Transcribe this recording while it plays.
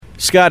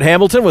Scott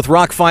Hamilton with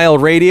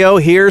Rockfile Radio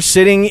here,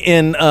 sitting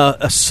in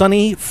a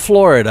sunny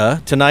Florida.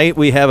 Tonight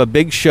we have a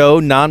big show,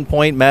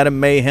 Nonpoint,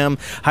 Madam Mayhem,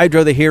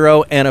 Hydro the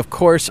Hero, and of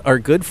course our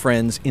good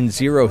friends in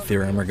Zero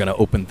Theorem are going to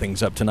open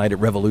things up tonight at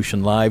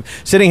Revolution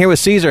Live. Sitting here with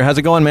Caesar. How's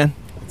it going, man?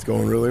 It's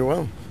going really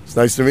well. It's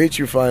nice to meet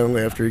you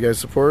finally after you guys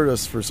supported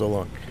us for so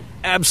long.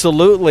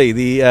 Absolutely.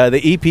 The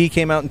EP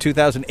came out in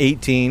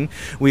 2018.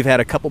 We've had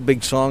a couple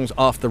big songs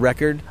off the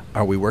record.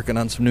 Are we working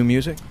on some new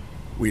music?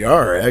 We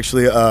are.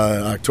 Actually,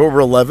 October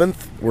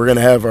 11th, we're going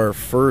to have our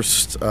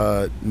first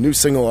new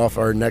single off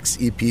our next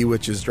EP,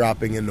 which is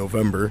dropping in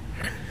November.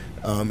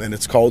 And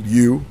it's called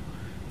You.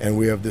 And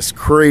we have this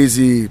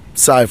crazy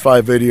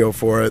sci-fi video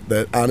for it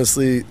that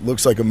honestly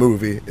looks like a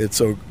movie. It's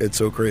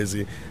so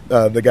crazy.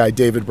 The guy,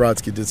 David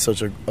Brodsky, did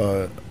such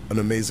an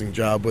amazing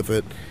job with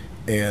it.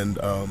 And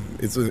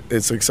it's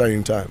an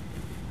exciting time.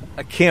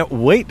 I can't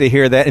wait to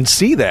hear that and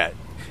see that.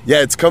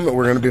 Yeah, it's coming.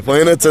 We're going to be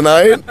playing it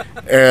tonight,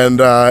 and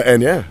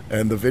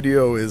the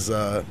video is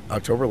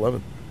October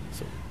 11th.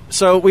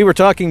 So we were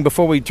talking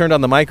before we turned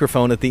on the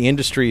microphone that the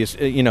industry is,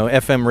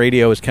 FM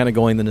radio is kind of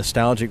going the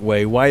nostalgic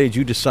way. Why did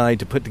you decide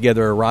to put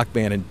together a rock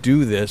band and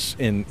do this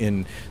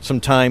in some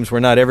times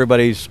where not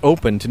everybody's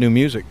open to new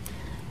music?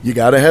 You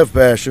got to have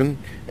passion,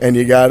 and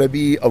you got to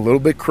be a little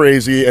bit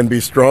crazy and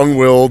be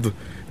strong-willed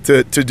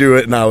to do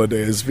it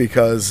nowadays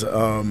because,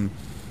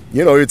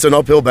 it's an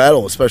uphill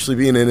battle, especially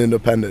being an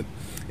independent,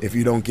 if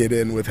you don't get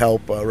in with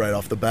help right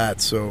off the bat.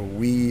 So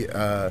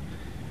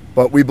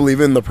but we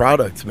believe in the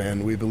product,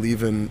 man. We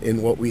believe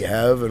in what we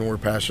have, and we're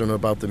passionate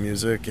about the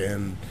music,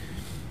 and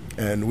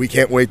we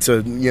can't wait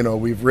to,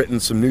 we've written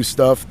some new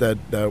stuff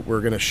that we're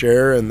going to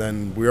share, and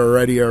then we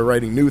already are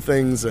writing new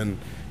things, and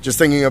just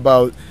thinking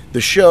about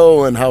the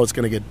show and how it's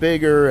going to get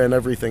bigger and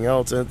everything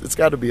else. And it's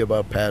got to be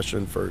about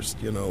passion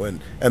first,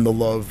 and the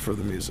love for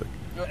the music.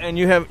 And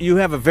you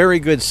have a very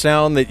good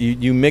sound that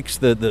you mix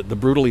the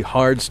brutally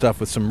hard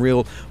stuff with some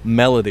real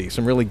melody,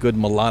 some really good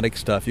melodic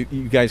stuff. You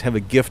guys have a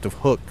gift of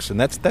hooks, and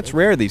that's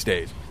rare these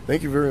days.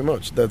 Thank you very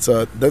much.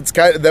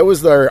 That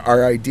was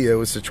our idea,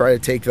 was to try to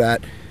take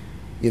that,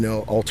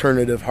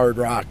 alternative hard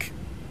rock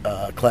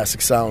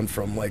classic sound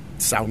from like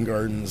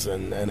Soundgardens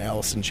and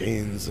Alice in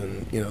Chains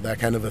and that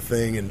kind of a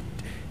thing,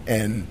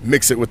 and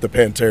mix it with the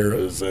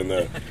Panteras and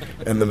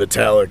the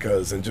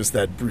Metallicas and just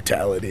that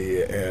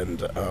brutality.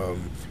 And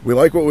we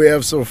like what we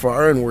have so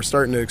far, and we're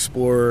starting to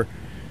explore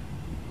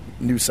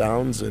new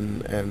sounds.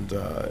 And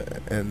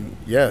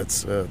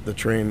it's the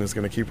train is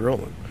going to keep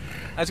rolling.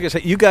 I was going to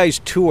say, you guys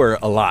tour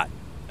a lot.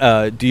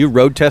 Do you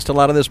road test a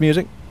lot of this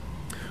music?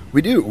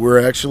 We do.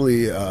 We're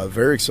actually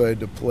very excited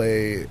to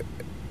play.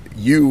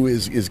 You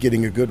is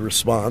getting a good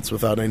response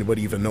without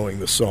anybody even knowing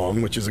the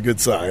song, which is a good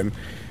sign.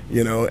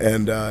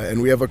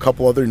 And we have a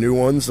couple other new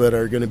ones that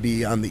are going to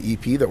be on the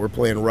EP that we're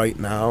playing right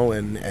now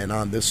and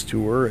on this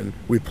tour. And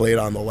we played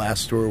on the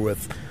last tour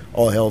with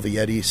All Hail the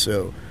Yeti.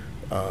 So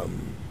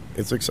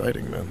it's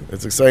exciting, man.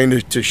 It's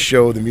exciting to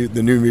show the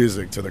new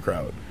music to the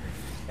crowd.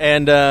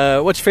 And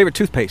what's your favorite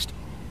toothpaste?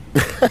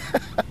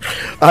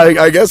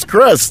 I guess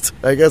Crest.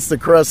 I guess the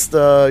Crest,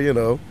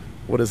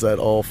 what is that?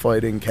 All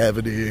Fighting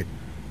Cavity...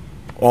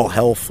 All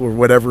Health or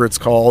whatever it's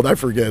called. I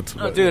forget.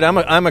 Oh, dude,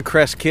 I'm a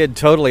Crest kid,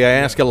 totally. I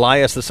asked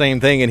Elias the same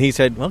thing, and he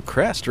said, well,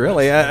 Crest,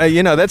 really?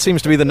 That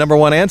seems to be the number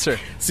one answer.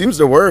 Seems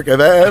to work. I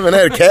haven't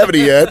had a cavity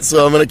yet,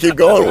 so I'm going to keep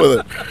going with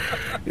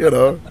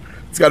it.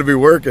 It's got to be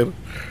working.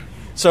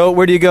 So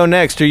where do you go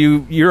next?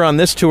 You're on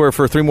this tour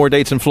for 3 more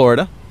dates in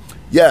Florida?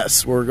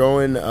 Yes, we're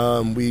going.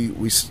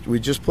 We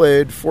just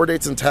played 4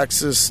 dates in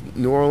Texas,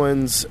 New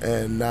Orleans,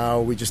 and now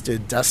we just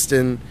did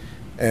Destin,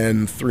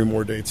 and 3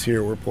 more dates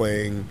here. We're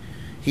playing...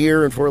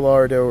 Here in Fort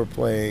Lauderdale, we're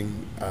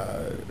playing,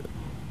 I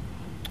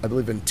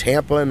believe, in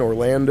Tampa and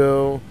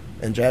Orlando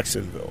and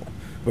Jacksonville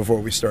before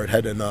we start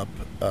heading up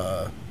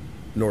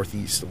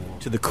northeast a little.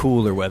 To the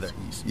cooler weather.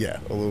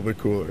 Yeah, a little bit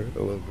cooler.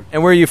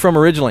 And where are you from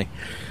originally?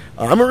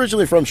 I'm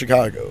originally from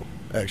Chicago,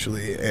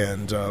 actually.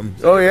 And,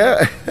 oh,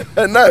 yeah,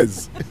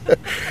 nice.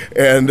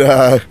 And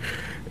a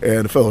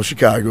fellow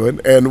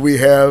Chicagoan. And we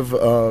have,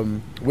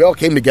 we all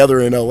came together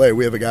in L.A.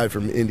 We have a guy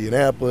from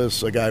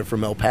Indianapolis, a guy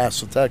from El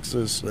Paso,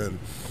 Texas, and...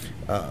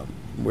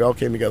 we all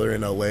came together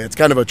in LA. It's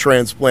kind of a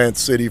transplant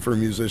city for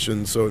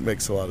musicians, so it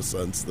makes a lot of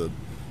sense that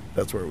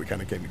that's where we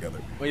kind of came together.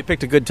 Well, you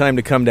picked a good time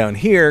to come down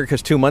here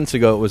because 2 months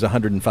ago it was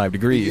 105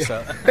 degrees.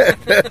 Yeah.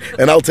 So.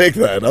 And I'll take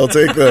that. I'll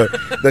take the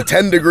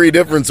 10-degree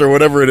difference or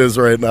whatever it is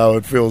right now.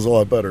 It feels a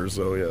lot better,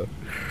 so yeah.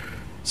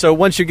 So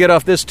once you get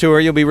off this tour,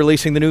 you'll be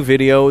releasing the new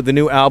video, the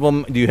new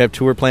album. Do you have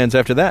tour plans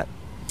after that?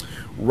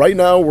 Right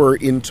now, we're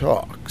in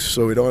talks,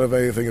 so we don't have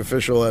anything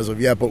official as of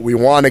yet, but we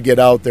want to get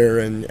out there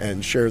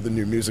and share the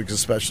new music,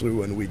 especially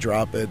when we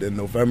drop it in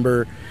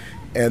November.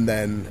 And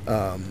then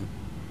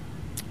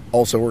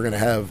also we're going to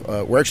have,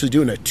 we're actually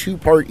doing a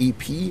 2-part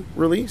EP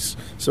release.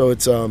 So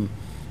it's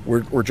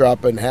we're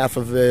dropping half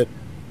of it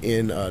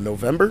in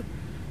November,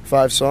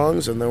 5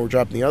 songs, and then we're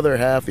dropping the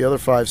other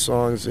 5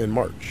 songs in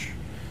March.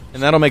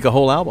 And that'll make a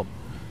whole album.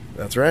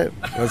 That's right.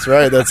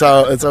 That's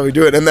how we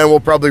do it. And then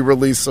we'll probably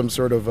release some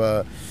sort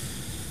of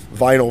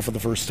vinyl for the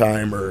first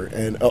time,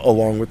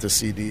 along with the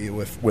CD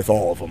with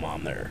all of them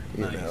on there,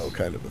 you know,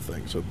 kind of a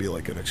thing. So it'd be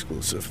like an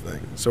exclusive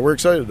thing. So we're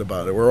excited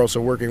about it. We're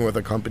also working with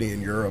a company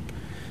in Europe,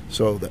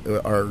 so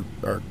that our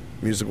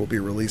music will be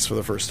released for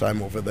the first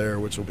time over there,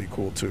 which will be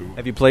cool too.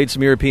 Have you played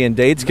some European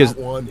dates? Because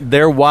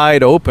they're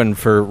wide open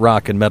for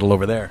rock and metal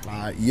over there.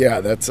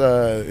 Yeah, that's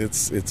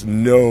it's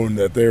known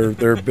that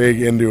they're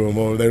big into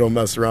them. They don't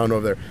mess around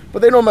over there,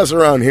 but they don't mess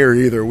around here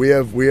either. We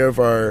have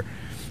our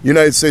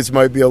United States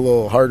might be a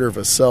little harder of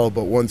a sell,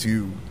 but once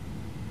you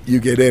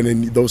get in,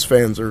 and those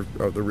fans are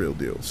the real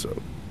deal.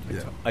 So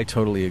yeah, I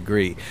totally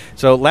agree.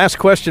 So last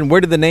question: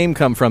 where did the name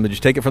come from? Did you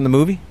take it from the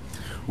movie?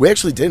 We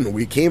actually didn't.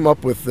 We came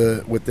up with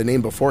the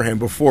name beforehand,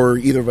 before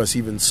either of us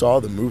even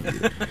saw the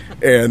movie,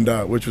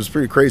 and which was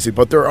pretty crazy.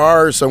 But there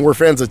are some. We're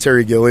fans of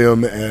Terry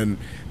Gilliam, and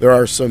there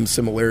are some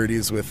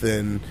similarities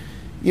within,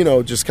 you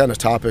know, just kind of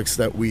topics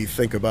that we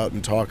think about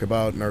and talk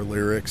about in our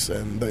lyrics,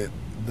 and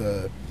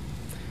the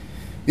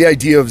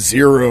idea of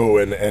zero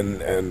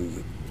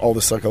and all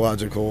the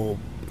psychological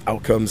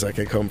outcomes that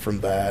can come from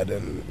that,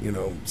 and you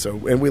know,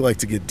 and we like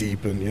to get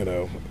deep and, you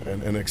know,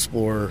 and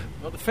explore.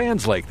 Well, the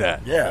fans like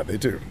that. Yeah, they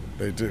do.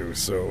 They do.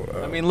 So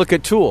I mean, look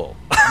at Tool.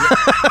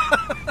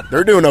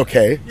 They're doing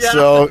okay. Yeah.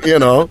 So, you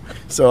know,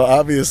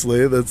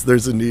 obviously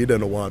there's a need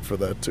and a want for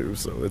that too.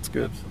 So it's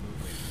good. Absolutely.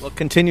 Well,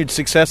 continued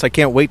success. I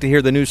can't wait to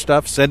hear the new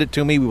stuff. Send it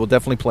to me. We will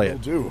definitely play it. I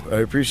do. I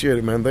appreciate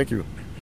it, man. Thank you.